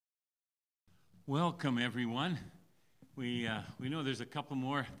Welcome, everyone. We know there's a couple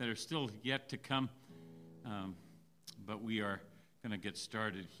more that are still yet to come, but we are going to get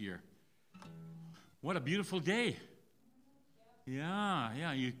started here. What a beautiful day.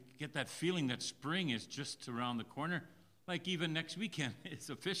 Yeah, you get that feeling that spring is just around the corner, like even next weekend. It's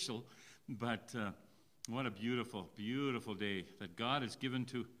official, but what a beautiful, beautiful day that God has given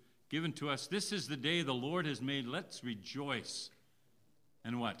to us. This is the day the Lord has made. Let's rejoice.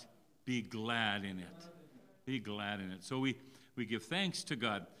 And what? Be glad in it. Be glad in it. So we give thanks to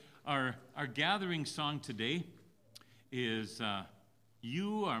God. Our gathering song today is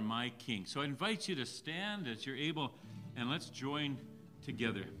You Are My King. So I invite you to stand as you're able, and let's join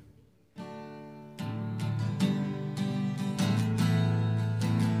together.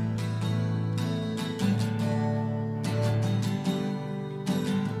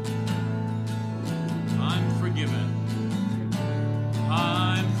 I'm forgiven.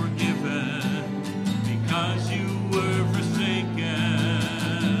 Because you were forsaken,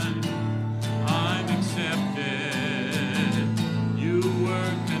 I'm accepted, you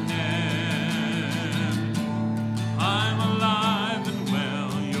were condemned. I'm alive and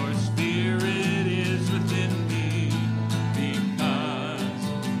well, your spirit is within me, because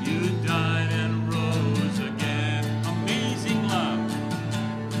you died and rose again. Amazing love,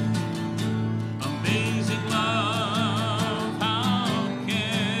 amazing love.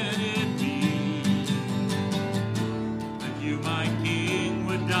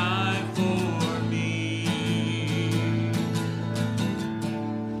 Die for me.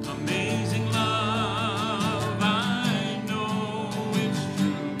 Amazing love, I know it's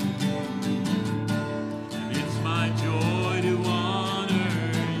true, and it's my joy to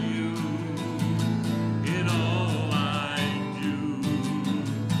honor you in all I do.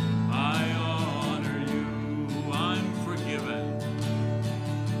 I honor you. I'm forgiven.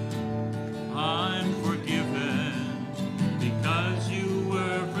 I'm forgiven because you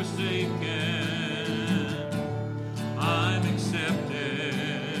were forsaken. I'm accepted.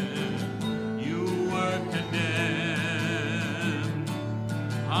 You were condemned.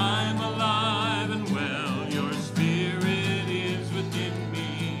 I'm alive and well. Your spirit is within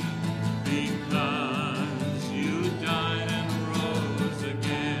me, because you died and rose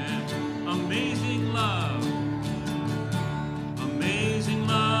again. Amazing love. Amazing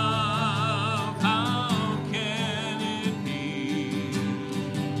love.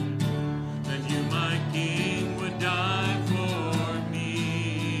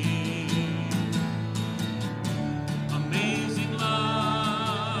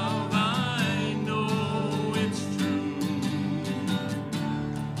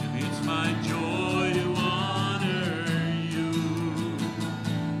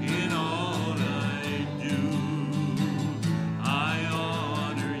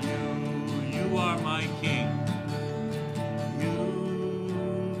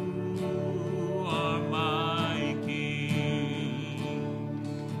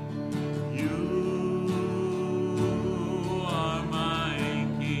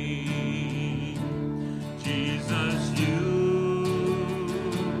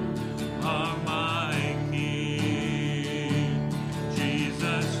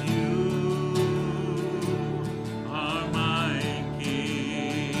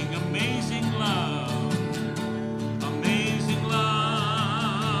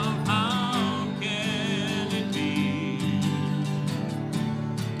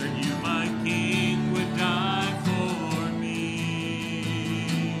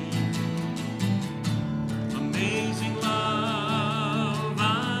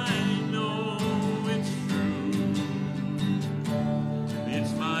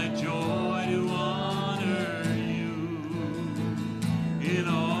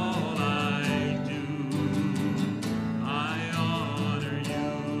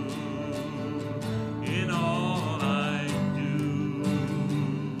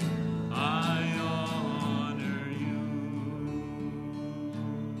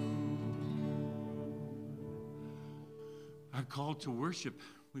 Call to worship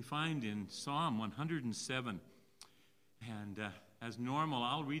we find in Psalm 107, and as normal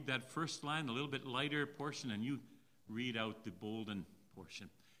I'll read that first line, a little bit lighter portion, and you read out the bolden portion.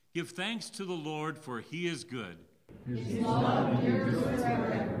 Give thanks to the Lord, for he is good. His love endures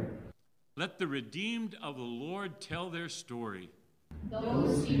forever. Let the redeemed of the Lord tell their story.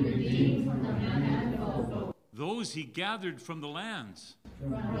 Those he redeemed from the hand of foe. Those he gathered from the lands.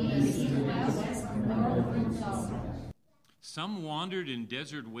 From east to west, from north and south. Some wandered in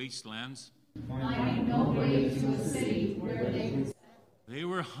desert wastelands, finding no way to a city where they could settle. They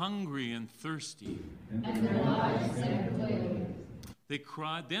were hungry and thirsty. And their lives they plagued. They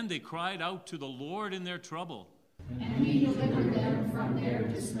cried out to the Lord in their trouble. And he delivered them from their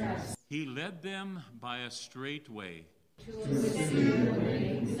distress. He led them by a straight way. To a secure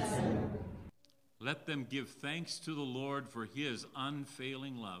way settled. Let them give thanks to the Lord for his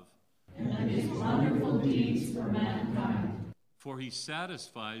unfailing love. And his wonderful deeds for mankind. For he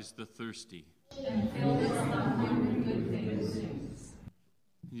satisfies the thirsty. And fills the hungry with good things.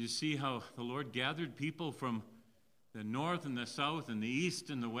 You see how the Lord gathered people from the north and the south and the east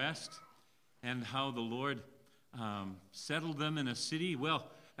and the west, and how the Lord settled them in a city. Well,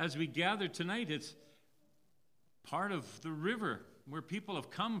 as we gather tonight, it's part of the river where people have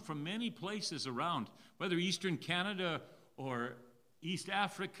come from many places around, whether Eastern Canada or East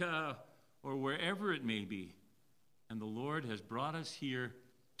Africa or wherever it may be. And the Lord has brought us here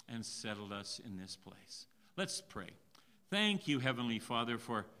and settled us in this place. Let's pray. Thank you, Heavenly Father,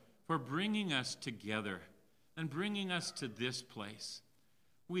 for bringing us together and bringing us to this place.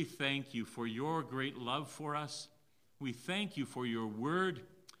 We thank you for your great love for us. We thank you for your word,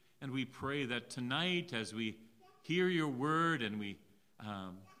 and we pray that tonight as we hear your word and we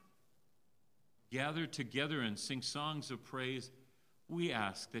gather together and sing songs of praise, we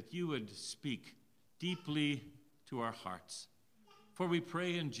ask that you would speak deeply to our hearts. For we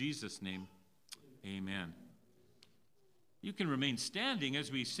pray in Jesus' name, amen. You can remain standing as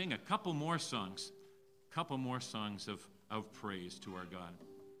we sing a couple more songs of praise to our God.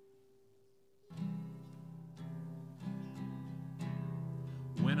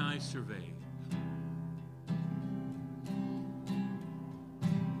 When I survey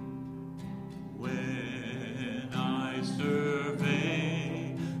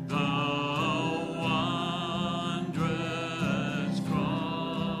the wondrous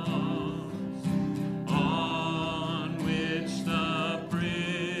cross on which the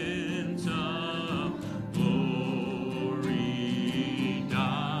Prince of Glory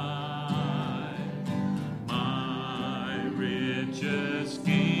died, my richest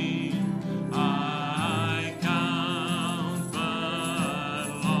gain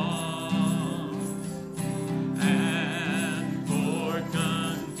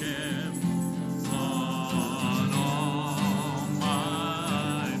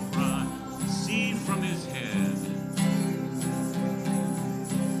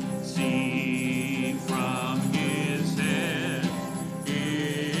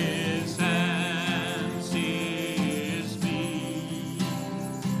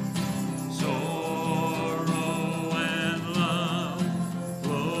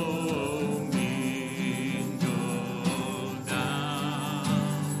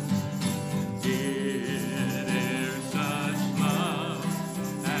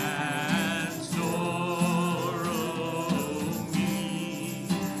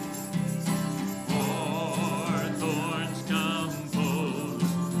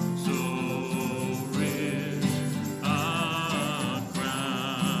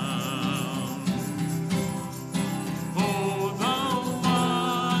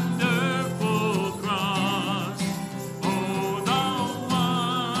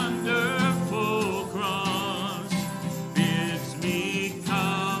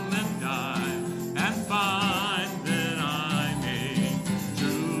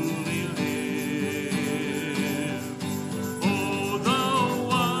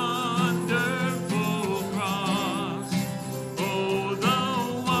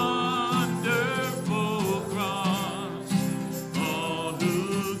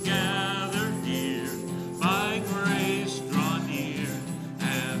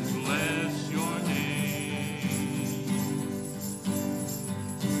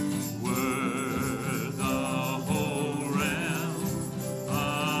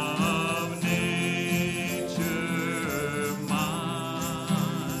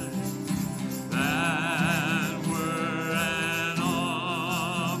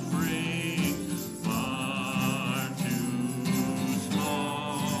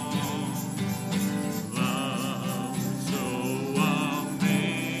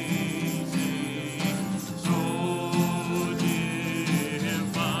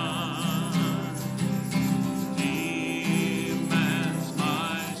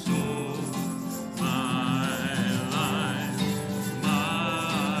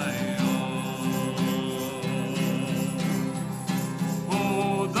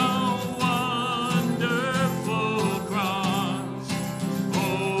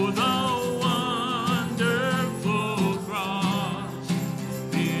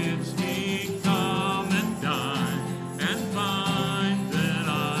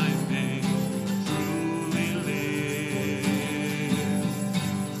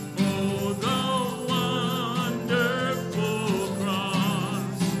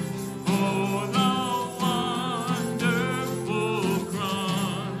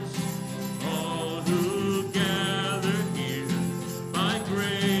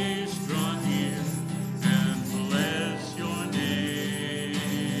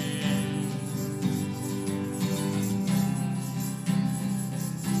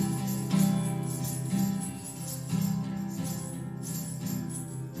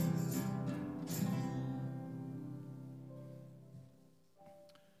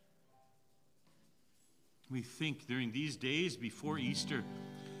we think during these days before Easter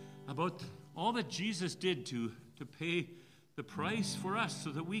about all that Jesus did to pay the price for us so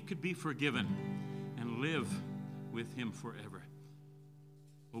that we could be forgiven and live with him forever.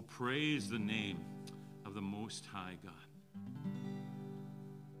 Oh, praise the name of the Most High God.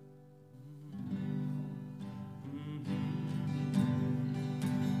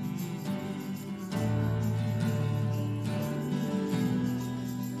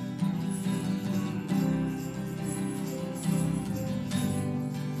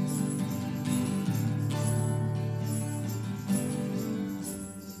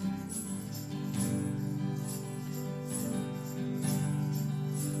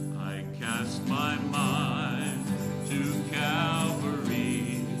 My mind to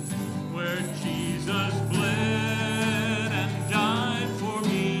Calvary, where Jesus bled and died for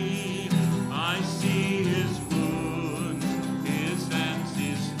me. I see his wounds, his hands,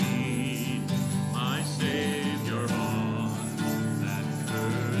 his feet, my Savior on that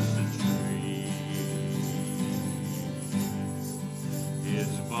cursed tree. His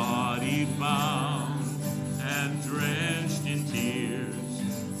body bound and drenched in tears,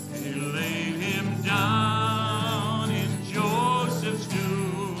 he laid him down in Joseph's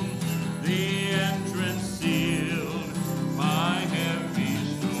tomb, the entrance sealed by heavy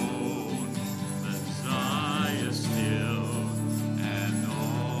stone, Messiah still and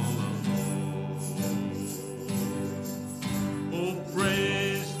all alone. Oh,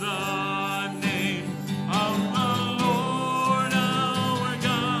 praise the name of the Lord our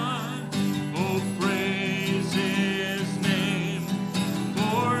God. Oh, praise his name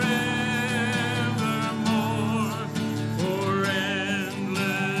forevermore. For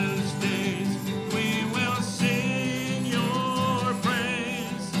endless days we will sing your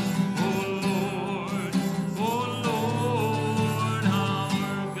praise, O Lord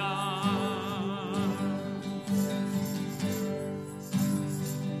our God.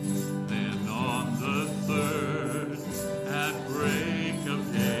 Then on the third, at break of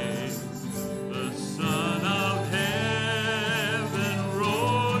day, the Son of Heaven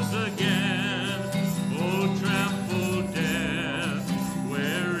rose again. O trampled death,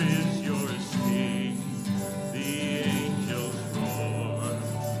 where is your sting? The angels roar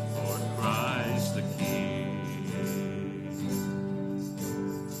for Christ the King.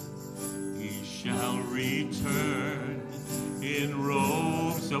 He shall return in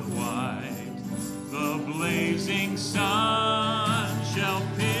robes of white. The blazing sun shall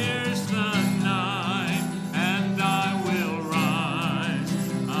pierce the night, and I will rise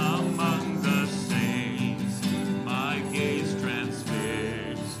among the saints, my gaze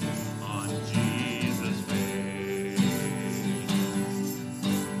transfixed on Jesus' face.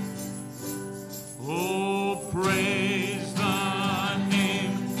 Oh, praise the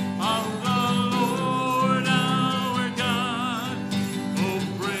name of the Lord our God. Oh,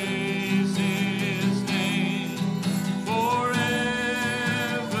 praise his name forevermore.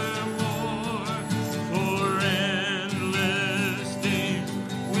 For endless days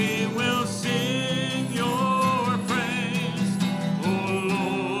we will sing your praise, O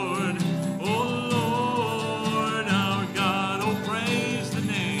Lord our God. Oh, praise the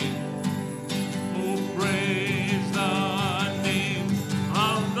name. Oh, praise the name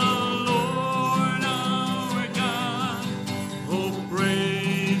of the Lord our God. Oh,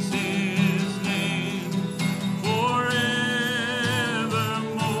 praise his name forevermore.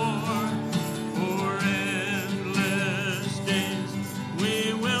 For endless days we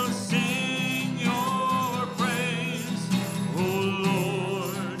will sing your praise, O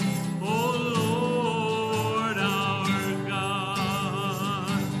Lord our God.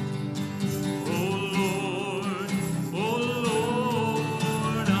 O Lord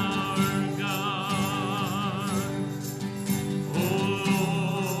our God. O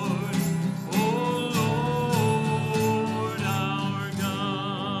Lord our God.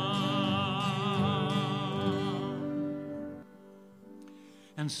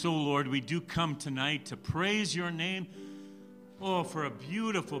 And so, Lord, we do come tonight to praise your name. Oh, for a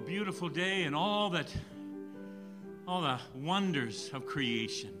beautiful, beautiful day and all the wonders of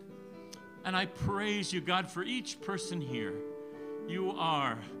creation. And I praise you, God, for each person here. You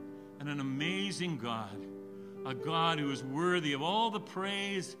are an amazing God, a God who is worthy of all the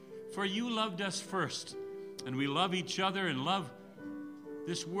praise, for you loved us first. And we love each other and love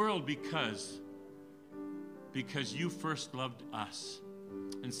this world because you first loved us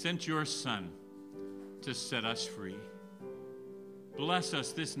and sent your Son to set us free. Bless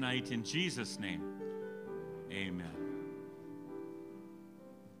us this night in Jesus' name. Amen.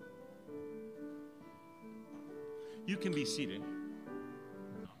 You can be seated.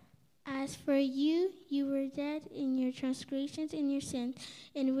 As As for you, you were dead in your transgressions and your sins,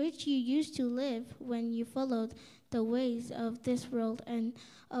 in which you used to live when you followed the ways of this world and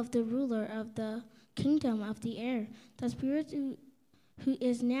of the ruler of the kingdom of the air, the spirit who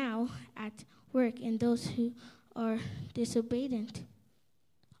is now at work in those who are disobedient.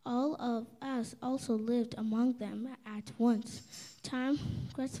 All of us also lived among them at once, time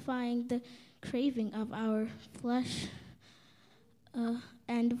gratifying the craving of our flesh,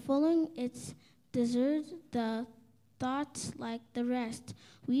 and following its desires, the thoughts like the rest.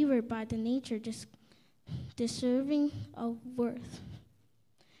 We were by the nature deserving of worth.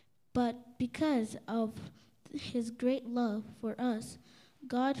 But because of his great love for us,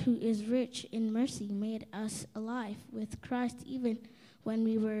 God, who is rich in mercy, made us alive with Christ even when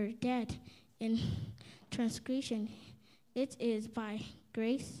we were dead in transgression. It is by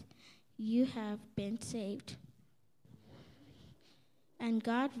grace you have been saved. And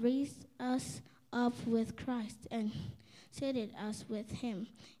God raised us up with Christ and seated us with him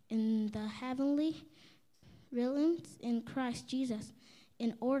in the heavenly realms in Christ Jesus,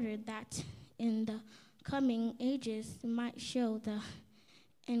 in order that in the coming ages might show the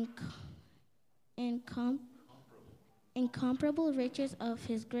incomparable riches of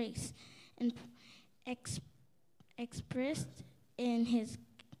his grace, and expressed in his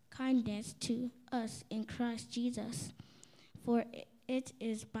kindness to us in Christ Jesus. For it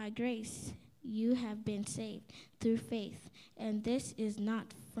is by grace you have been saved through faith, and this is not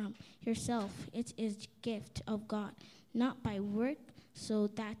from yourself, it is the gift of God, not by work, so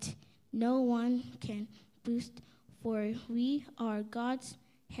that no one can boast. For we are God's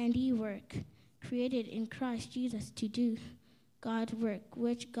handiwork, created in Christ Jesus to do God's work,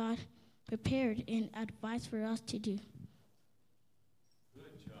 which God prepared in advance for us to do.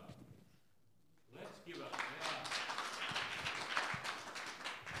 Good job. Let's give up.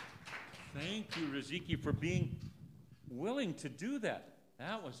 Yeah. Thank you, Riziki, for being willing to do that.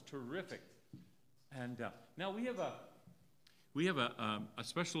 That was terrific. And now we have a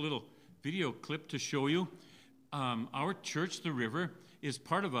special little video clip to show you. Our church, The River, is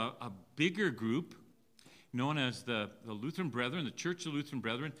part of a bigger group known as the Lutheran Brethren, the Church of Lutheran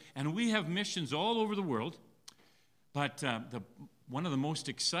Brethren, and we have missions all over the world. But one of the most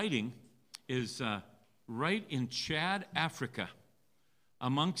exciting is right in Chad, Africa,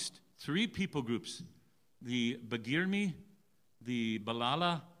 amongst three people groups, the Bagirmi, the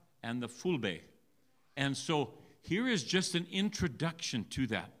Balala, and the Fulbe. And so here is just an introduction to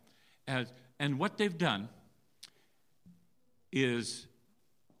that. And what they've done is,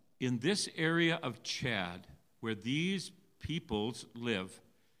 in this area of Chad, where these peoples live,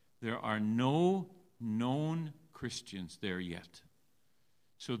 there are no known Christians there yet.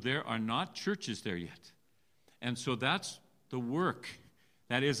 So there are not churches there yet. And so that's the work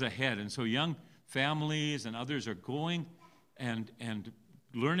that is ahead. And so young families and others are going and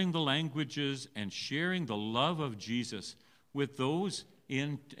learning the languages and sharing the love of Jesus with those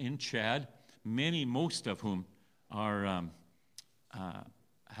in Chad, most of whom are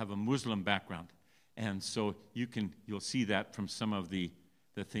have a Muslim background. And so you'll see that from some of the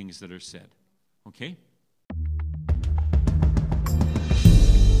things that are said. Okay?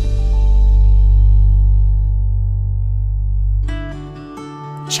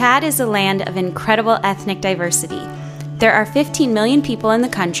 Chad is a land of incredible ethnic diversity. There are 15 million people in the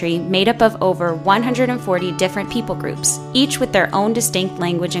country, made up of over 140 different people groups, each with their own distinct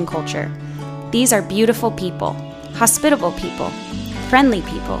language and culture. These are beautiful people, hospitable people, friendly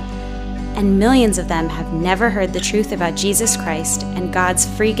people, and millions of them have never heard the truth about Jesus Christ and God's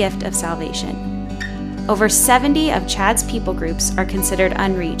free gift of salvation. Over 70 of Chad's people groups are considered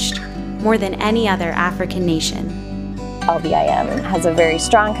unreached, more than any other African nation. LBIM has a very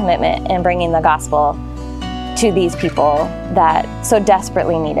strong commitment in bringing the gospel to these people that so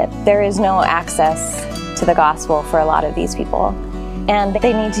desperately need it. There is no access to the gospel for a lot of these people, and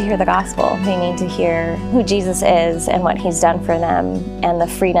they need to hear the gospel. They need to hear who Jesus is and what he's done for them and the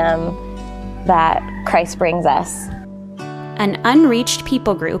freedom that Christ brings us. An unreached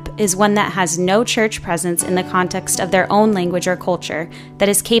people group is one that has no church presence in the context of their own language or culture that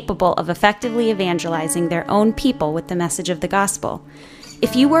is capable of effectively evangelizing their own people with the message of the gospel.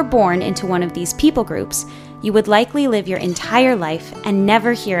 If you were born into one of these people groups, you would likely live your entire life and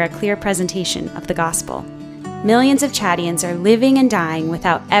never hear a clear presentation of the gospel. Millions of Chadians are living and dying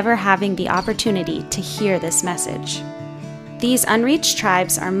without ever having the opportunity to hear this message. These unreached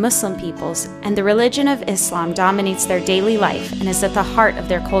tribes are Muslim peoples, and the religion of Islam dominates their daily life and is at the heart of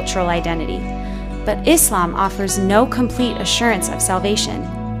their cultural identity. But Islam offers no complete assurance of salvation,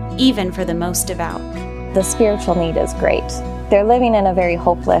 even for the most devout. The spiritual need is great. They're living in a very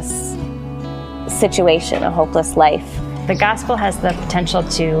hopeless situation, a hopeless life. The gospel has the potential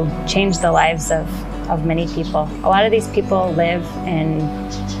to change the lives of many people. A lot of these people live in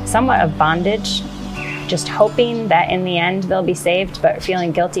somewhat of bondage, just hoping that in the end they'll be saved, but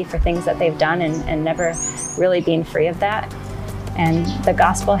feeling guilty for things that they've done and never really being free of that. And the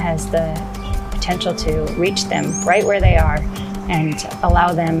gospel has the potential to reach them right where they are and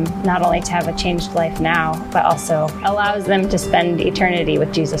allow them not only to have a changed life now, but also allows them to spend eternity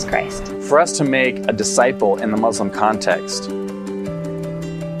with Jesus Christ. For us to make a disciple in the Muslim context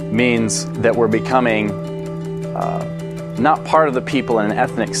means that we're becoming not part of the people in an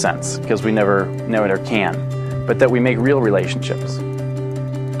ethnic sense, because we never can, but that we make real relationships.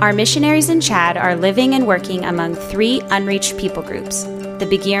 Our missionaries in Chad are living and working among 3 unreached people groups, the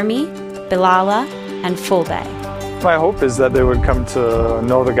Bigirmi, Bilala, and Fulbe. My hope is that they would come to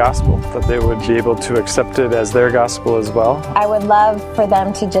know the gospel, that they would be able to accept it as their gospel as well. I would love for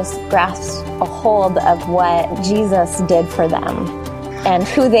them to just grasp a hold of what Jesus did for them and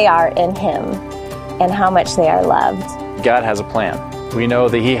who they are in Him and how much they are loved. God has a plan. We know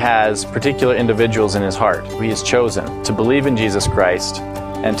that He has particular individuals in His heart who He has chosen to believe in Jesus Christ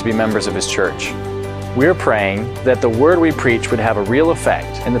and to be members of His church. We're praying that the word we preach would have a real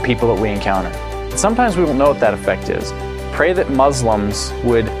effect in the people that we encounter. Sometimes we won't know what that effect is. Pray that Muslims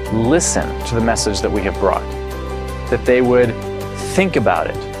would listen to the message that we have brought, that they would think about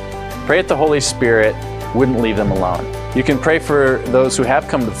it. Pray that the Holy Spirit wouldn't leave them alone. You can pray for those who have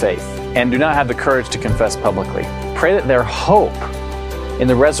come to faith and do not have the courage to confess publicly. Pray that their hope in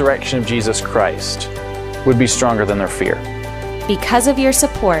the resurrection of Jesus Christ would be stronger than their fear. Because of your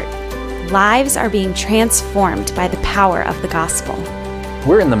support, lives are being transformed by the power of the gospel.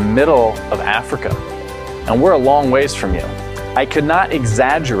 We're in the middle of Africa, and we're a long ways from you. I could not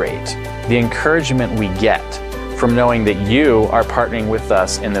exaggerate the encouragement we get from knowing that you are partnering with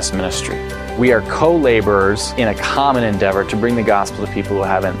us in this ministry. We are co-laborers in a common endeavor to bring the gospel to people who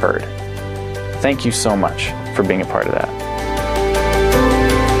haven't heard. Thank you so much for being a part of that.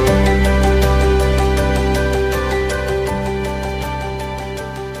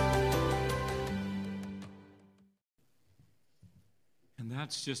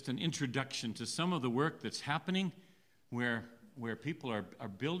 That's just an introduction to some of the work that's happening where people are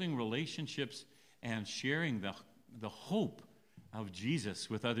building relationships and sharing the hope of Jesus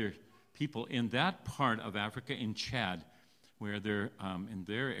with other people in that part of Africa, in Chad, where they're in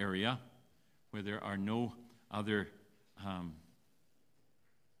their area, where there are no other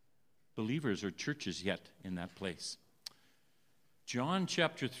believers or churches yet in that place. John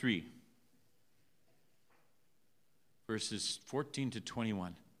chapter 3. Verses 14 to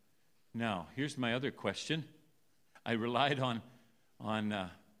 21. Now, here's my other question. I relied on a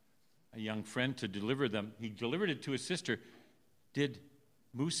young friend to deliver them. He delivered it to his sister. Did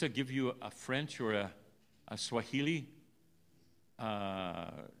Musa give you a French or a Swahili?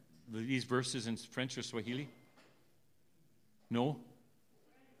 These verses in French or Swahili? No?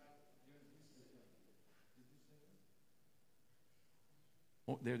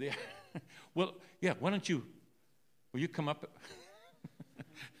 Oh, there they are. Well, yeah, why don't you... Will you come up?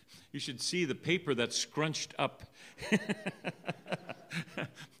 You should see the paper that's scrunched up.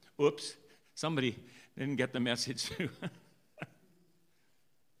 Oops, somebody didn't get the message.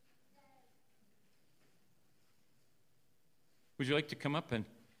 Would you like to come up and,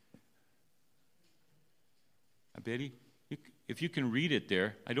 Betty, if you can read it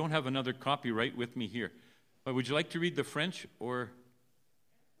there. I don't have another copy right with me here. But would you like to read the French or?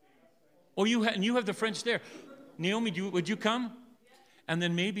 Oh, you have the French there. Naomi, would you come? And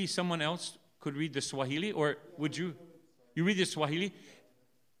then maybe someone else could read the Swahili, or would you? You read the Swahili?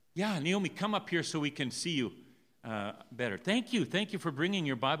 Yeah, Naomi, come up here so we can see you better. Thank you for bringing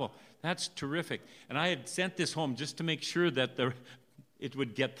your Bible. That's terrific. And I had sent this home just to make sure that it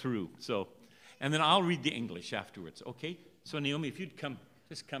would get through. So, and then I'll read the English afterwards. Okay? So Naomi, if you'd come,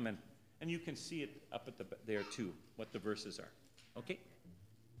 just come in, and you can see it up at there too, what the verses are. Okay?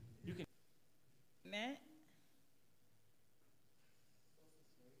 You can. Mais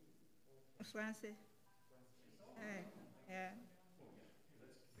français. Yeah.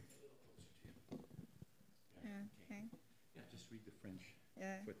 Yeah, just read the French.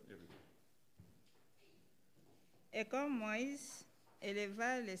 Yeah. For everybody. Et comme Moïse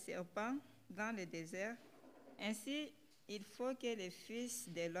éleva les serpents dans le désert, ainsi il faut que le Fils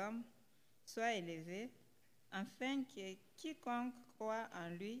de l'homme soit élevé, afin que quiconque croit en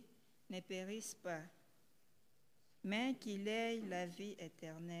lui ne périsse pas, mais qu'il ait la vie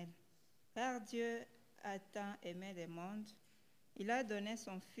éternelle. Car Dieu a tant aimé le monde, il a donné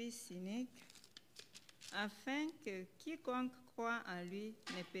son Fils unique, afin que quiconque croit en lui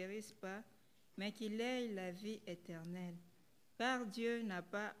ne périsse pas, mais qu'il ait la vie éternelle. Car Dieu n'a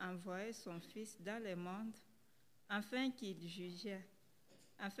pas envoyé son Fils dans le monde afin qu'il jugeât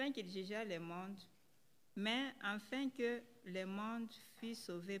le monde, mais afin que le monde fût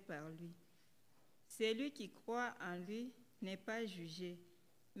sauvé par lui. Celui qui croit en lui n'est pas jugé,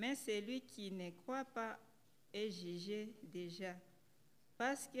 mais celui qui ne croit pas est jugé déjà,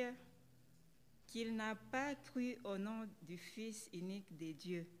 parce qu'il n'a pas cru au nom du Fils unique de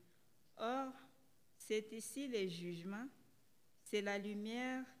Dieu. Or, c'est ici le jugement, c'est la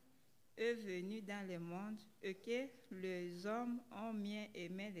lumière est venue dans le monde et que les hommes ont mieux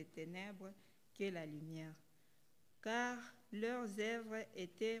aimé les ténèbres que la lumière, car leurs œuvres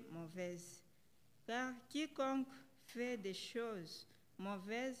étaient mauvaises. Car quiconque fait des choses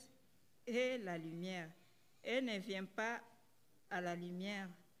mauvaises est la lumière, et ne vient pas à la lumière,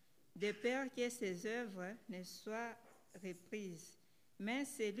 de peur que ses œuvres ne soient reprises. Mais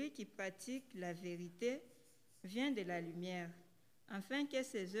celui qui pratique la vérité vient de la lumière, afin que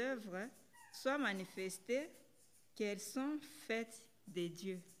ses œuvres soient manifestées, qu'elles sont faites de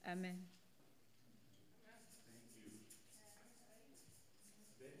Dieu. Amen.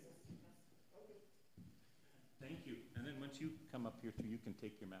 Thank you. And then once you come up here too, you can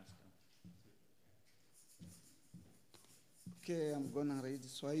take your mask off. Okay, I'm gonna read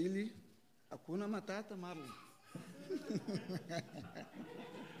Swahili. Hakuna matata, Marlon.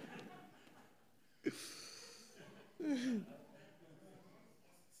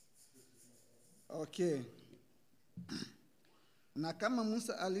 Okay. Na kama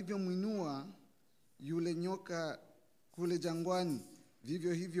Musa alivyomwinua yule nyoka kule jangwani,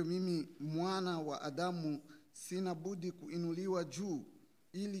 vivyo hivyo mimi mwana wa Adamu sina budi kuinuliwa juu,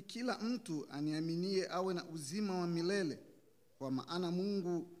 ili kila mtu aniaminie awe na uzima wa milele. Kwa maana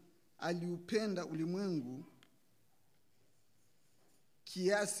Mungu aliupenda ulimwengu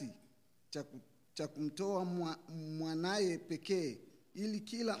kiasi cha kumtoa mwanaye pekee, ili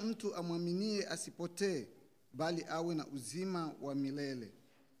kila mtu amwaminie asipotee, bali awe na uzima wa milele.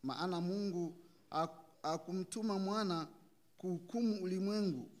 Maana Mungu hakumtuma mwana kuhukumu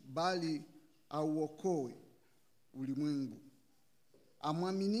ulimwengu, bali auokoe ulimwengu.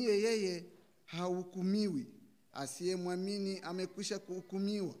 Amwaminie yeye hahukumiwi, asiyemwamini amekwisha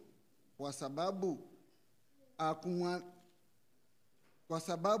kuhukumiwa, kwa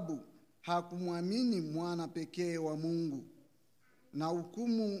sababu hakumwamini mwana pekee wa Mungu. Na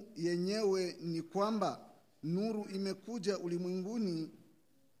hukumu yenyewe ni kwamba nuru imekuja ulimwenguni,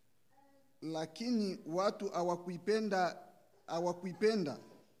 lakini watu hawakuipenda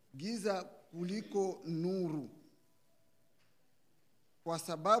giza kuliko nuru, kwa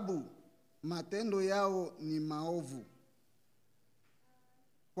sababu matendo yao ni maovu.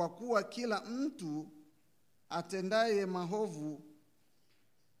 Kwa kuwa kila mtu atendaye maovu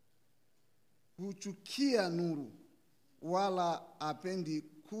huchukia nuru, wala apendi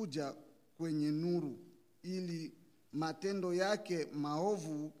kuja kwenye nuru, ili matendo yake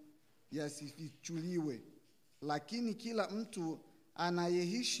maovu yasifichuliwe. Lakini kila mtu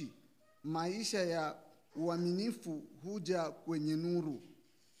anayeishi maisha ya uaminifu huja kwenye nuru,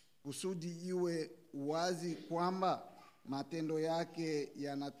 kusudi iwe wazi kwamba matendo yake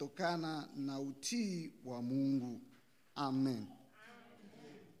yanatokana na utii wa Mungu. Amen.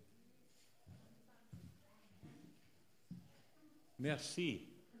 Merci.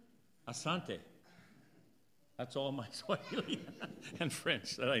 Asante. That's all my Swahili and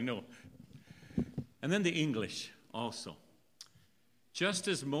French that I know. And then the English also. Just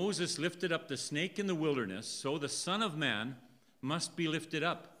as Moses lifted up the snake in the wilderness, so the Son of Man must be lifted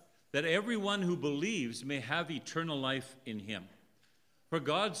up, that everyone who believes may have eternal life in him. For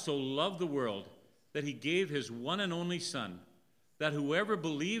God so loved the world that he gave his one and only Son, that whoever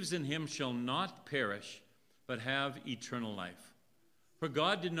believes in him shall not perish, but have eternal life. For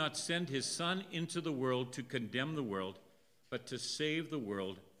God did not send his Son into the world to condemn the world, but to save the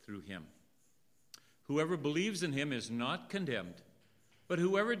world through him. Whoever believes in him is not condemned, but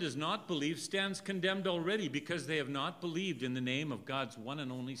whoever does not believe stands condemned already, because they have not believed in the name of God's one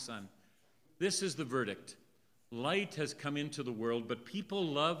and only Son. This is the verdict. Light has come into the world, but people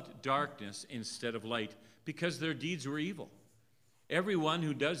loved darkness instead of light, because their deeds were evil. Everyone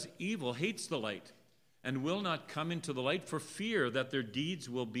who does evil hates the light, and will not come into the light for fear that their deeds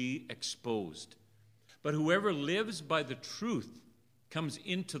will be exposed. But whoever lives by the truth comes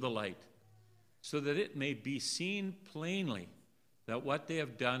into the light, so that it may be seen plainly that what they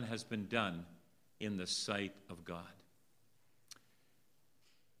have done has been done in the sight of God.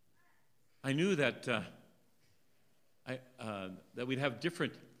 I knew that that we'd have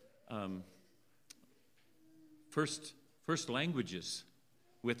different first languages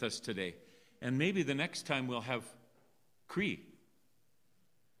with us today. And maybe the next time we'll have Cree.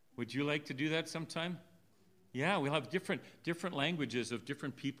 Would you like to do that sometime? Yeah, we'll have different languages of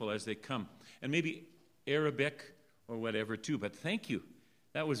different people as they come. And maybe Arabic or whatever too. But thank you.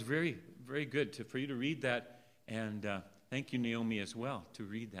 That was very, very good for you to read that. And thank you, Naomi, as well, to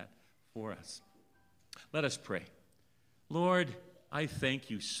read that for us. Let us pray. Lord, I thank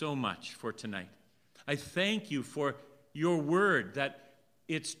you so much for tonight. I thank you for your word, that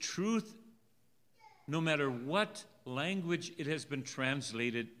its truth, no matter what language it has been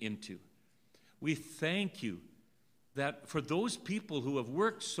translated into. We thank you that for those people who have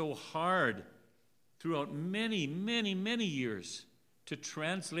worked so hard throughout many, many, many years to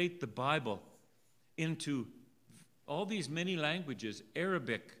translate the Bible into all these many languages,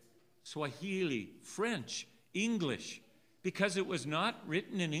 Arabic, Swahili, French, English, because it was not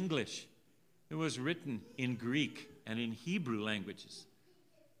written in English. It was written in Greek and in Hebrew languages.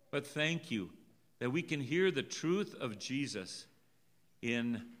 But thank you that we can hear the truth of Jesus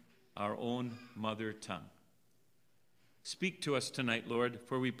in our own mother tongue. Speak to us tonight, Lord,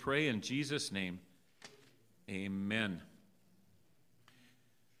 for we pray in Jesus' name. Amen.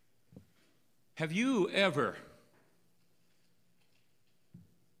 Have you ever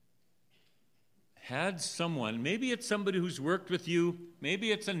had someone, maybe it's somebody who's worked with you,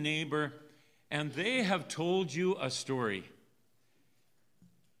 maybe it's a neighbor, and they have told you a story?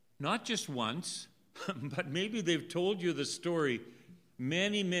 Not just once, but maybe they've told you the story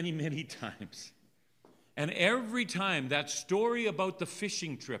many, many, many times. And every time that story about the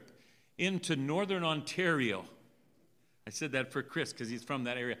fishing trip into northern Ontario, I said that for Chris because he's from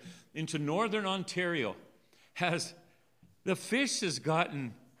that area, into northern Ontario, the fish has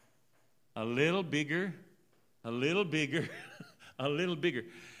gotten a little bigger, a little bigger, a little bigger,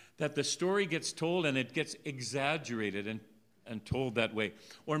 that the story gets told and it gets exaggerated and told that way.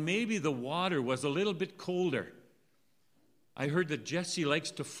 Or maybe the water was a little bit colder. I heard that Jesse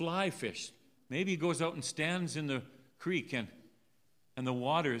likes to fly fish. Maybe he goes out and stands in the creek and the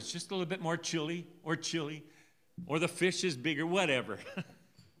water is just a little bit more chilly, or the fish is bigger, whatever.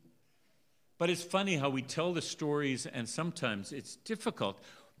 But it's funny how we tell the stories, and sometimes it's difficult.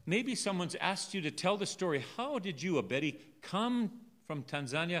 Maybe someone's asked you to tell the story. How did you, Abedi, come from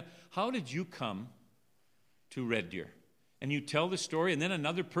Tanzania? How did you come to Red Deer? And you tell the story, and then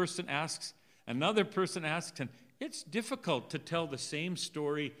another person asks, and it's difficult to tell the same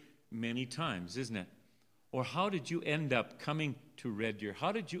story many times, isn't it? Or how did you end up coming to Red Deer?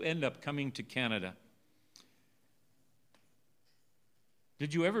 How did you end up coming to Canada?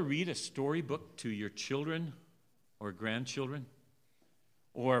 Did you ever read a storybook to your children or grandchildren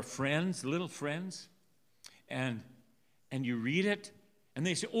or friends, little friends? And you read it, and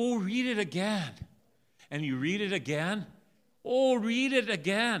they say, "Oh, read it again." And you read it again. "Oh, read it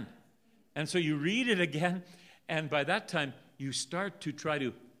again." And so you read it again, and by that time, you start to try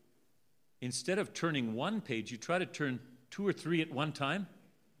to, instead of turning one page, you try to turn 2 or 3 at one time.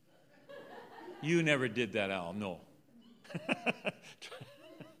 You never did that, Al, no.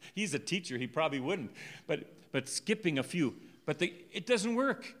 He's a teacher, he probably wouldn't. But skipping a few. But it doesn't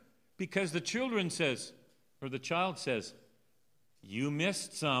work because the child says, "You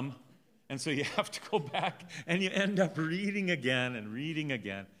missed some." And so you have to go back and you end up reading again and reading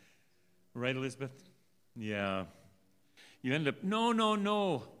again. Right, Elizabeth? Yeah. You end up,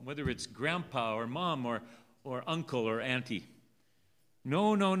 no, whether it's grandpa or mom or uncle or auntie.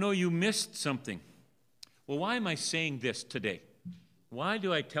 No, you missed something. Well, why am I saying this today? Why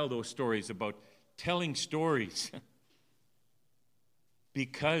do I tell those stories about telling stories?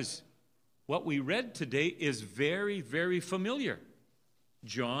 Because what we read today is very, very familiar.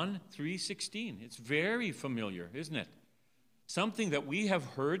 John 3:16. It's very familiar, isn't it? Something that we have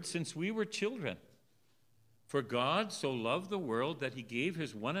heard since we were children. For God so loved the world that he gave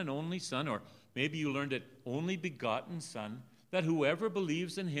his one and only Son, or maybe you learned it, only begotten Son, that whoever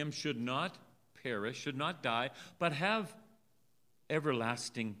believes in him should not perish, should not die, but have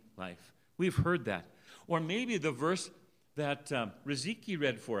everlasting life. We've heard that. Or maybe the verse that Riziki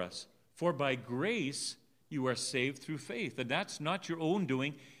read for us, for by grace you are saved through faith. And that's not your own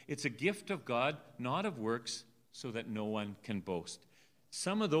doing. It's a gift of God, not of works, so that no one can boast.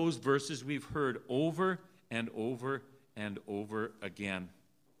 Some of those verses we've heard over and over and over again.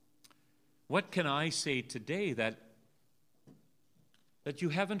 What can I say today that you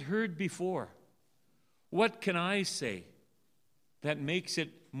haven't heard before? What can I say that makes it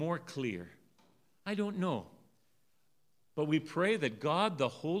more clear? I don't know. But we pray that God, the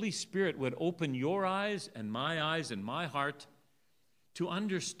Holy Spirit, would open your eyes and my heart to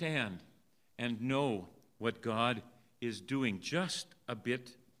understand and know what God is doing just a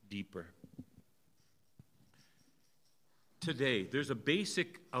bit deeper. today. There's a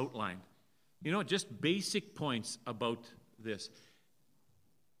basic outline. Just basic points about this.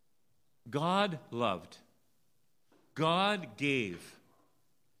 God loved, God gave,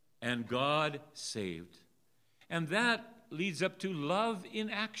 and God saved. And that leads up to love in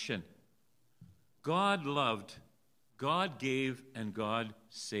action. God loved, God gave, and God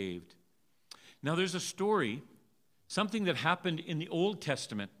saved. Now there's a story, something that happened in the Old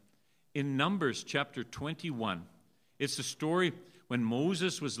Testament, in Numbers chapter 21. It's the story when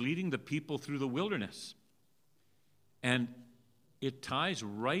Moses was leading the people through the wilderness. And it ties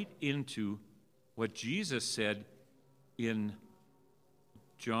right into what Jesus said in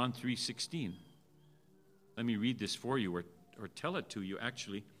John 3:16. Let me read this for you, or tell it to you,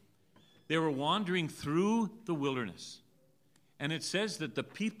 actually. They were wandering through the wilderness, and it says that the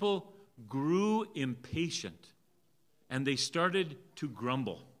people grew impatient, and they started to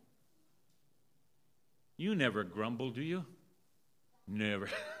grumble. You never grumble, do you? Never.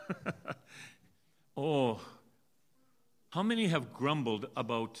 Oh, how many have grumbled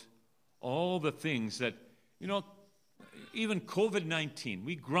about all the things that, even COVID-19,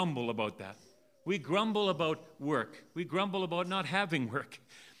 we grumble about that. We grumble about work. We grumble about not having work.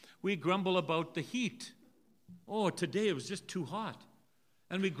 We grumble about the heat. Oh, today it was just too hot.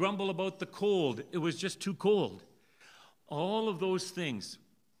 And we grumble about the cold. It was just too cold. All of those things.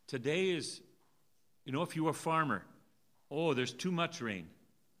 Today is, if you are a farmer, oh, there's too much rain.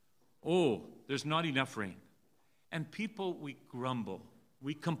 Oh, there's not enough rain. And people, we grumble.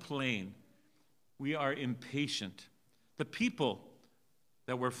 We complain. We are impatient. The people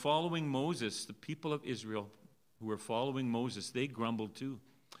that were following Moses, the people of Israel who were following Moses, they grumbled too.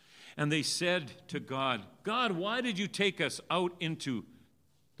 And they said to God, God, why did you take us out into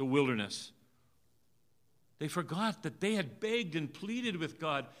the wilderness? They forgot that they had begged and pleaded with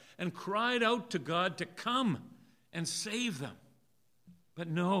God and cried out to God to come and save them. But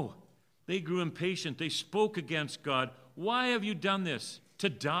no, they grew impatient. They spoke against God. Why have you done this? To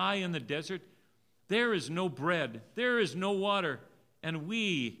die in the desert? There is no bread. There is no water. And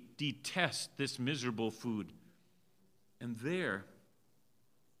we detest this miserable food. And there,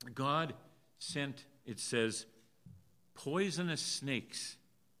 God sent, it says, poisonous snakes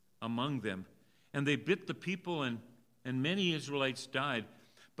among them. And they bit the people, and many Israelites died.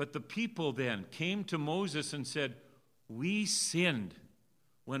 But the people then came to Moses and said, we sinned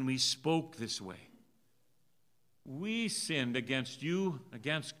when we spoke this way. We sinned against you,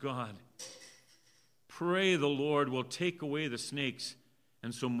 against God. Pray the Lord will take away the snakes.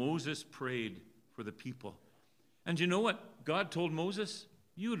 And so Moses prayed for the people. And you know what God told Moses?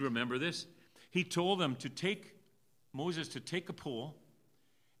 You would remember this. He told Moses to take a pole,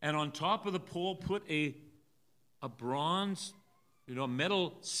 and on top of the pole put a bronze,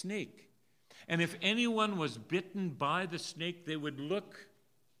 metal snake. And if anyone was bitten by the snake, they would look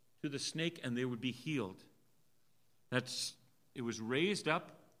to the snake and they would be healed. It was raised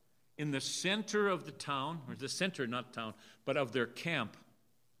up in the center of the town, or the center, not town, but of their camp.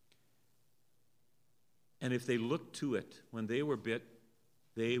 And if they looked to it when they were bit,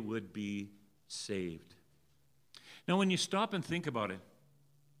 they would be saved. Now, when you stop and think about it,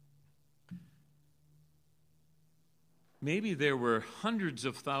 maybe there were hundreds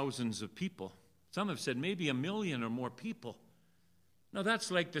of thousands of people. Some have said maybe 1 million or more people. Now,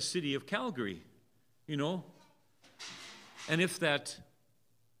 that's like the city of Calgary, And if that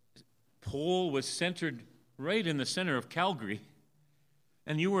pole was centered right in the center of Calgary,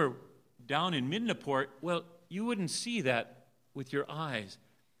 and you were down in Midnaport, well, you wouldn't see that with your eyes,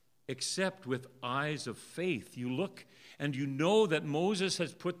 except with eyes of faith. You look, and you know that Moses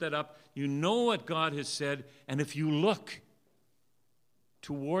has put that up. You know what God has said, and if you look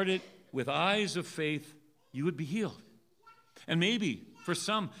toward it with eyes of faith, you would be healed. And maybe, for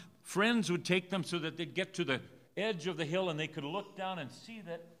some, friends would take them so that they'd get to the edge of the hill and they could look down and see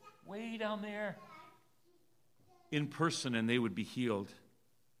that way down there in person, and they would be healed.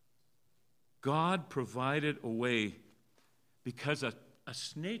 God provided a way because a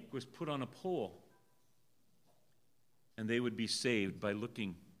snake was put on a pole, and they would be saved by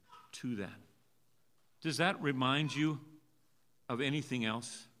looking to that. Does that remind you of anything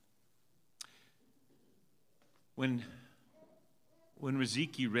else? When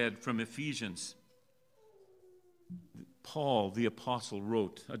Riziki read from Ephesians, Paul, the apostle,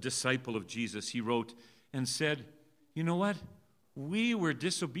 wrote, a disciple of Jesus, he wrote and said, you know what? We were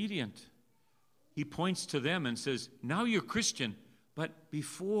disobedient. He points to them and says, now you're Christian, but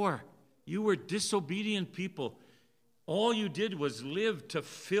before you were disobedient people. All you did was live to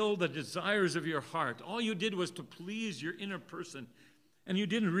fill the desires of your heart. All you did was to please your inner person, and you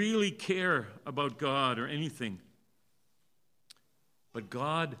didn't really care about God or anything. But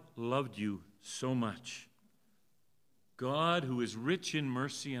God loved you so much. God, who is rich in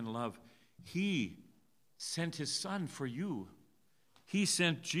mercy and love, he sent his Son for you. He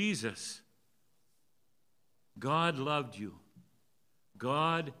sent Jesus. God loved you.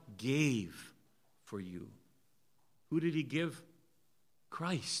 God gave for you. Who did he give?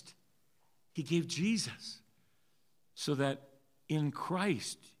 Christ. He gave Jesus so that in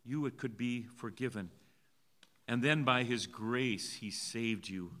Christ you could be forgiven. And then by his grace he saved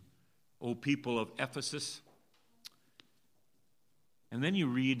you, O people of Ephesus. And then you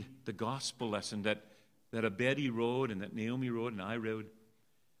read the gospel lesson that Abedi wrote and that Naomi wrote and I read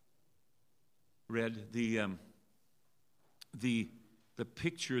the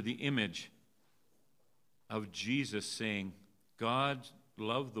picture, the image of Jesus saying, God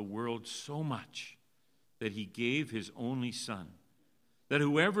loved the world so much that he gave his only Son, that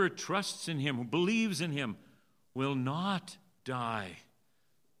whoever trusts in him, who believes in him, will not die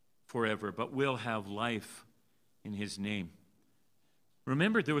forever, but will have life in his name.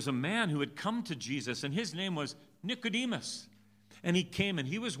 Remember, there was a man who had come to Jesus, and his name was Nicodemus. And he came, and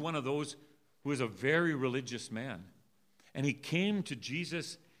he was one of those who was a very religious man. And he came to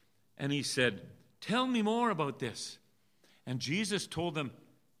Jesus, and he said, "Tell me more about this." And Jesus told them,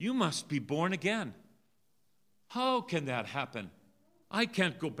 "You must be born again." "How can that happen? I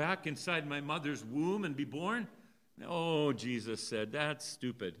can't go back inside my mother's womb and be born." "No," Jesus said, "that's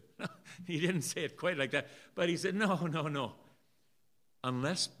stupid." He didn't say it quite like that, but he said, no.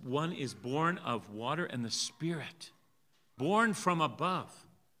 Unless one is born of water and the Spirit, born from above,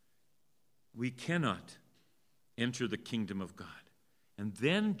 we cannot enter the kingdom of God. And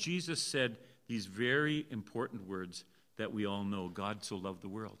then Jesus said these very important words that we all know: God so loved the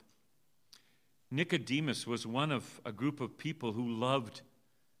world. Nicodemus was one of a group of people who loved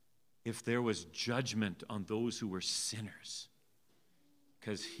if there was judgment on those who were sinners,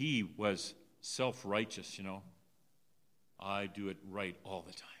 because he was self-righteous, I do it right all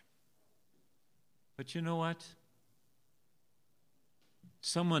the time. But you know what?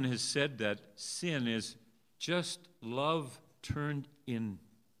 Someone has said that sin is just love turned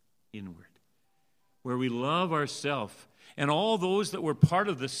inward, where we love ourselves. And all those that were part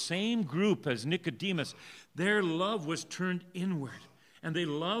of the same group as Nicodemus, their love was turned inward. And they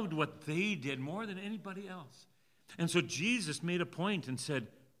loved what they did more than anybody else. And so Jesus made a point and said,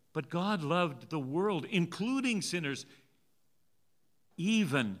 but God loved the world, including sinners,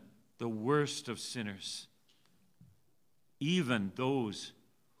 even the worst of sinners, even those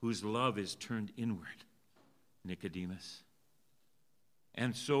whose love is turned inward, Nicodemus.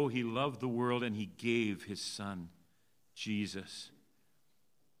 And so he loved the world, and he gave his Son, Jesus.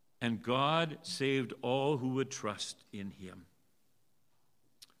 And God saved all who would trust in him.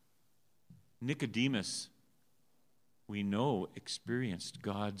 Nicodemus, we know, experienced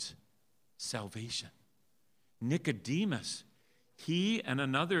God's salvation. Nicodemus, he and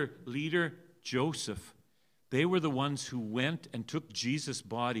another leader, Joseph, they were the ones who went and took Jesus'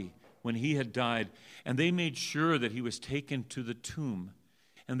 body when he had died, and they made sure that he was taken to the tomb.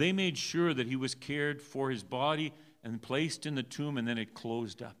 And they made sure that he was cared for, his body, and placed in the tomb, and then it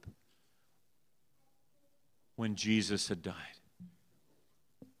closed up when Jesus had died.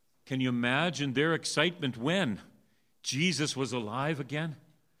 Can you imagine their excitement when Jesus was alive again?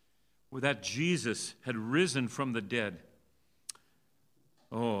 Or that Jesus had risen from the dead.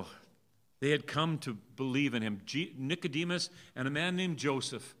 Oh, they had come to believe in him. Nicodemus and a man named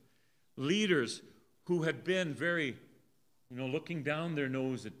Joseph, leaders who had been very, looking down their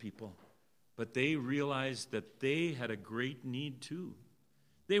nose at people. But they realized that they had a great need too.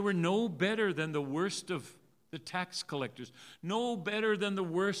 They were no better than the worst of the tax collectors, no better than the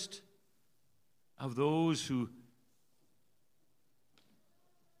worst of those who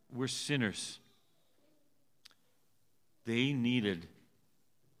were sinners. They needed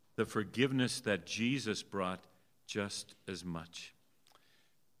the forgiveness that Jesus brought just as much.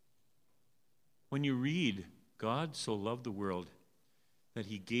 When you read, God so loved the world that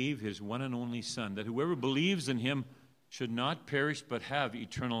he gave his one and only Son, that whoever believes in him should not perish but have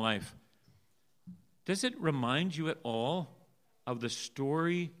eternal life. Does it remind you at all of the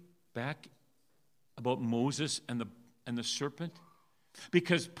story back about Moses and the serpent?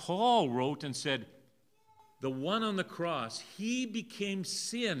 Because Paul wrote and said, the one on the cross, he became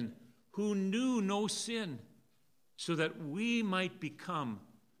sin who knew no sin, so that we might become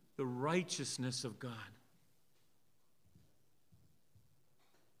the righteousness of God.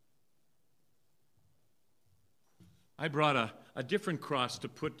 I brought a different cross to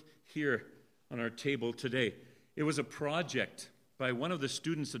put here on our table today. It was a project by one of the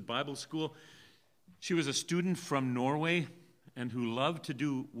students at Bible school. She was a student from Norway, and who loved to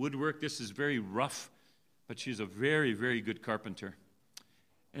do woodwork. This is very rough, but she's a very, very good carpenter.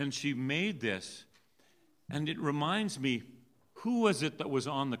 And she made this, and it reminds me, who was it that was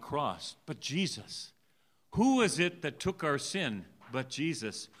on the cross but Jesus? Who was it that took our sin but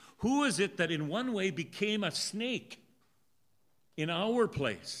Jesus? Who is it that in one way became a snake in our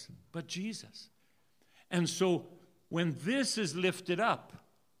place but Jesus? And so when this is lifted up,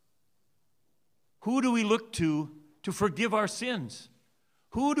 who do we look to forgive our sins?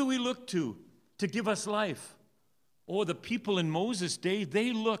 Who do we look to give us life? Oh, the people in Moses' day,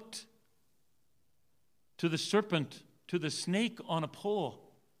 they looked to the serpent, to the snake on a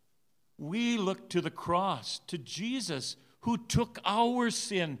pole. We look to the cross, to Jesus, who took our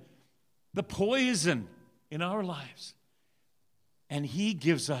sin, the poison in our lives, and he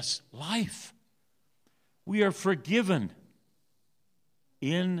gives us life. We are forgiven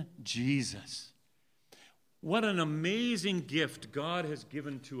in Jesus. What an amazing gift God has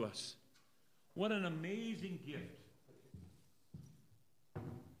given to us. What an amazing gift.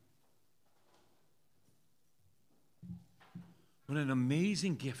 What an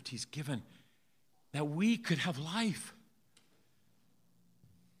amazing gift he's given, that we could have life.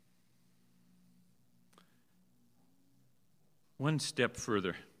 One step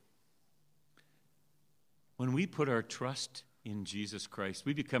further. When we put our trust in Jesus Christ,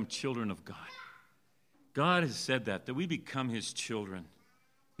 we become children of God. God has said that we become his children.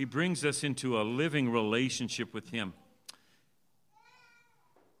 He brings us into a living relationship with him.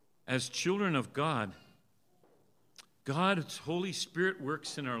 As children of God, God's Holy Spirit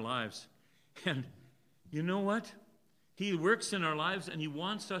works in our lives. And you know what? He works in our lives, and he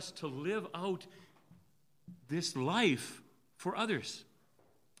wants us to live out this life for others.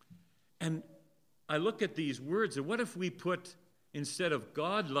 And I look at these words, and what if we put, instead of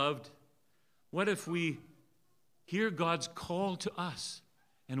God loved, what if we hear God's call to us,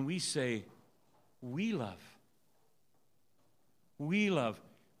 and we say, we love. We love.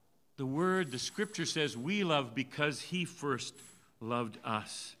 The scripture says we love because he first loved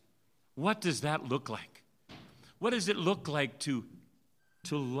us. What does that look like? What does it look like to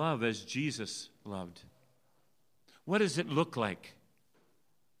love as Jesus loved? What does it look like?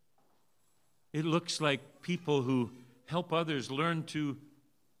 It looks like people who help others learn to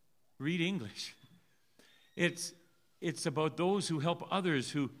read English. It's about those who help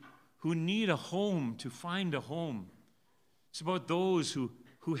others who need a home to find a home. It's about those who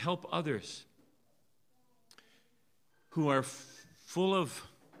help others, who are full of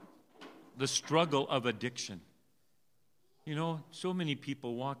the struggle of addiction. You know, so many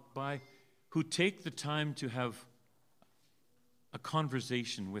people walk by who take the time to have a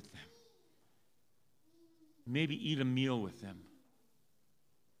conversation with them, maybe eat a meal with them.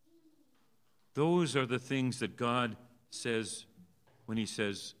 Those are the things that God says when he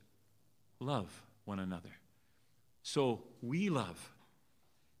says, love one another. So we love.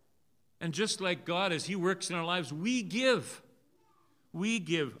 And just like God, as he works in our lives, we give. We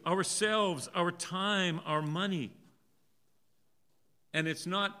give ourselves, our time, our money. And it's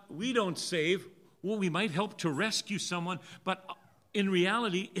not, we don't save. Well, we might help to rescue someone, but in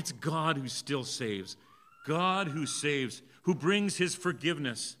reality, it's God who still saves. God who saves, who brings his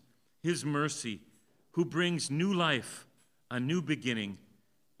forgiveness, his mercy, who brings new life, a new beginning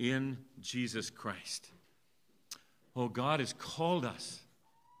in Jesus Christ. Oh, God has called us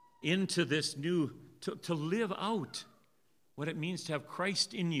into this new, to live out what it means to have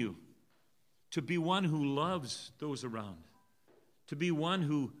Christ in you, to be one who loves those around, to be one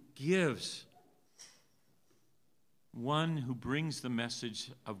who gives, one who brings the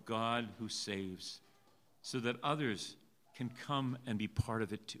message of God who saves, so that others can come and be part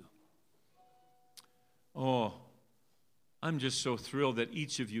of it too. Oh, I'm just so thrilled that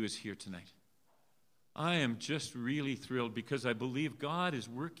each of you is here tonight. I am just really thrilled because I believe God is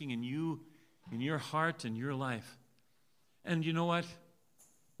working in you, in your heart, and your life. And you know what?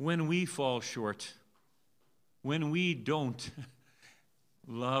 When we fall short, when we don't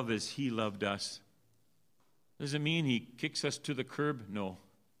love as he loved us, does it mean he kicks us to the curb? No.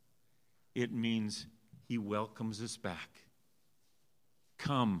 It means he welcomes us back.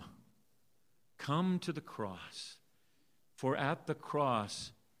 Come to the cross. For at the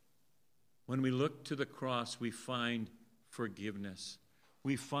cross, when we look to the cross, we find forgiveness.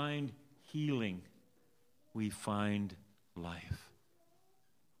 We find healing. We find life.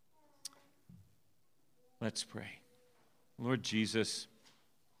 Let's pray. Lord Jesus,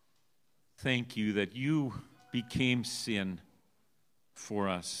 thank you that you became sin for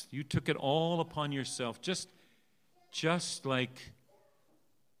us. You took it all upon yourself, just like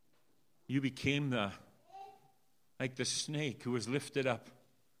you became like the snake who was lifted up.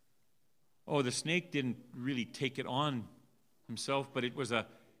 Oh, the snake didn't really take it on himself, but it was an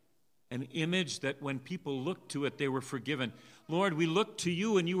image that when people looked to it, they were forgiven. Lord, we look to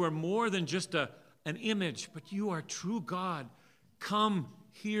you, and you are more than just an image, but you are true God. Come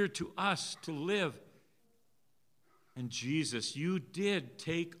here to us to live. And Jesus, you did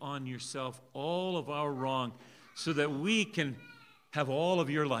take on yourself all of our wrong so that we can have all of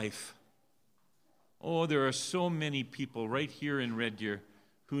your life. Oh, there are so many people right here in Red Deer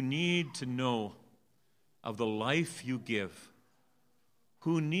who need to know of the life you give,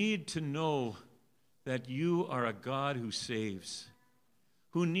 who need to know that you are a God who saves,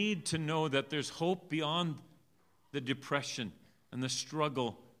 who need to know that there's hope beyond the depression and the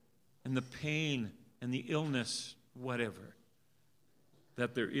struggle and the pain and the illness, whatever,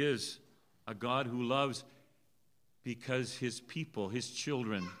 that there is a God who loves because his people, his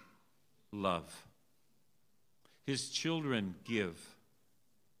children, love. His children give.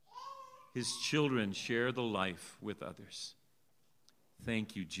 His children share the life with others.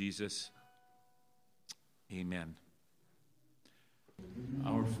 Thank you, Jesus. Amen.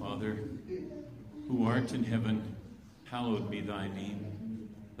 Our Father, who art in heaven, hallowed be thy name.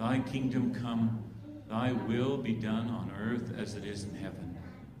 Thy kingdom come, thy will be done on earth as it is in heaven.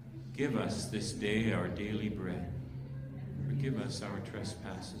 Give us this day our daily bread. Forgive us our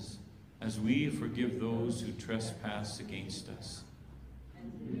trespasses, as we forgive those who trespass against us.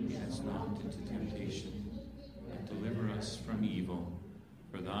 Lead us not into temptation, but deliver us from evil.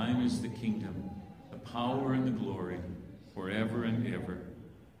 For thine is the kingdom, the power, and the glory, forever and ever.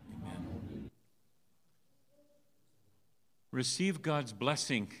 Amen. Receive God's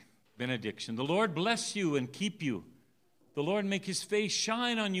blessing, benediction. The Lord bless you and keep you. The Lord make his face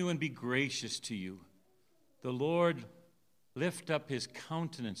shine on you and be gracious to you. The Lord lift up his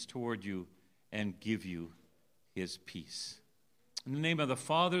countenance toward you and give you his peace. In the name of the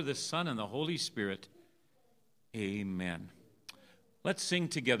Father, the Son, and the Holy Spirit, amen. Let's sing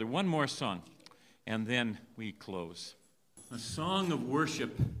together one more song, and then we close. A song of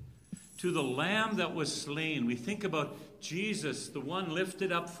worship to the Lamb that was slain. We think about Jesus, the one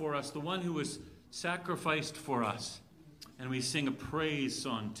lifted up for us, the one who was sacrificed for us, and we sing a praise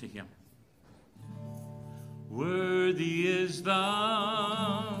song to him. Worthy is the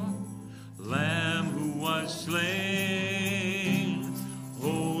Lamb who was slain,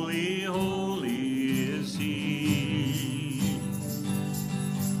 holy, holy is he.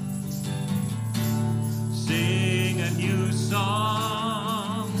 Sing a new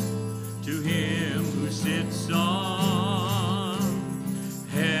song to him who sits on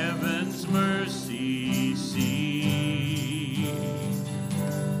heaven's mercy seat.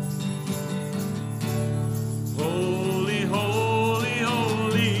 Holy, holy,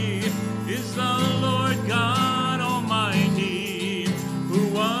 holy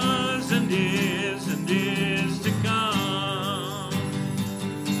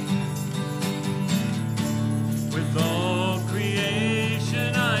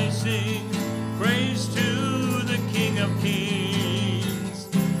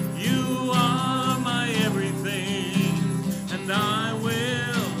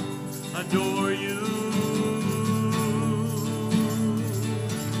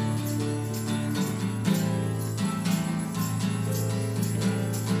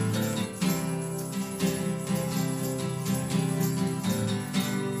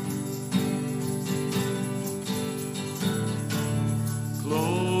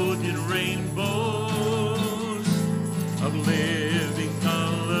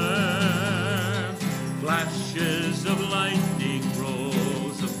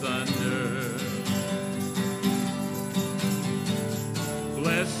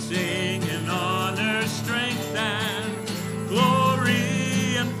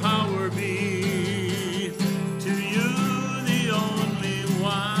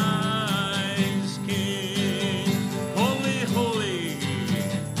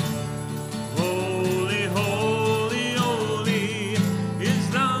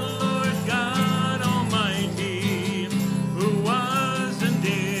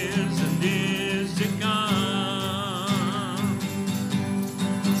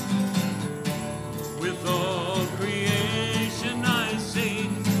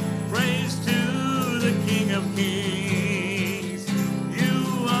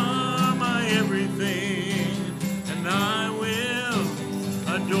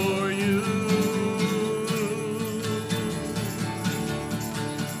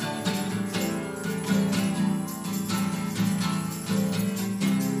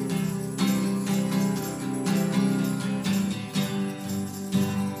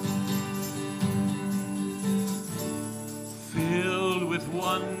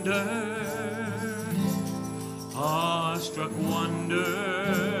wonder, awestruck wonder,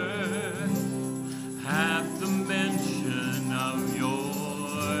 at the mention of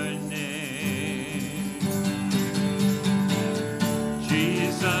your name.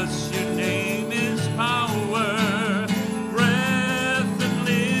 Jesus, your name is power, breath and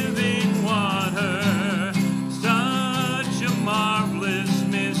living water, such a marvelous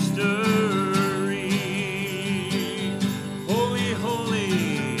mystery. Holy,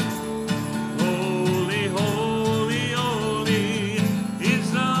 holy, holy, holy, holy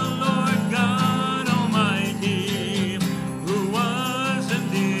is the Lord God Almighty, who was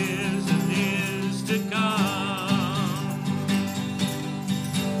and is to come.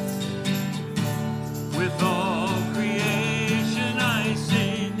 With all creation I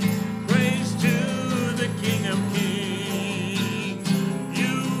sing praise to the King of Kings.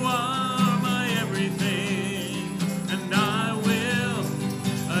 You are my everything, and I will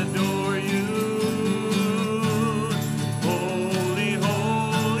adore you. Holy,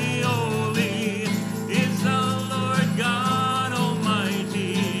 holy, holy is the Lord God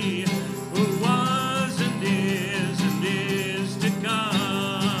Almighty, who was and is to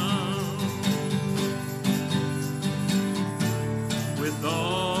come. With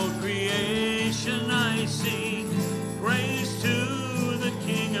all creation I sing praise to the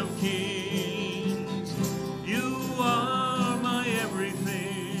King of Kings. You are my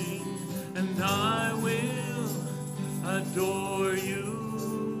everything, and I will adore you.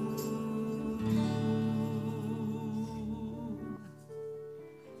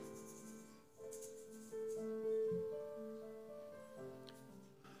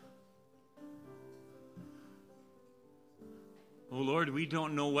 Oh Lord, we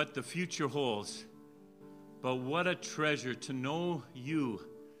don't know what the future holds, but what a treasure to know you,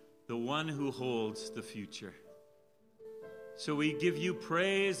 the one who holds the future. So we give you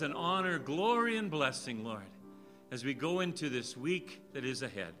praise and honor, glory and blessing, Lord, as we go into this week that is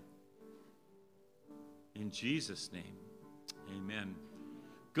ahead. In Jesus' name, amen.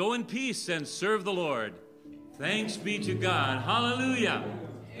 Go in peace and serve the Lord. Thanks be to God. Hallelujah.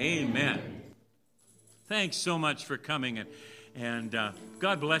 Amen. Thanks so much for coming, and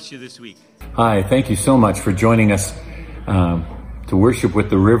God bless you this week. Hi, thank you so much for joining us to worship with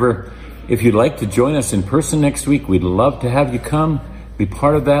the river. If you'd like to join us in person next week, we'd love to have you come, be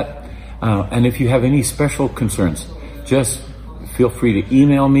part of that. And if you have any special concerns, just feel free to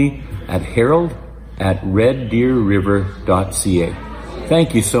email me at harold@reddeerriver.ca.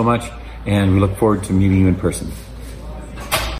 Thank you so much, and we look forward to meeting you in person.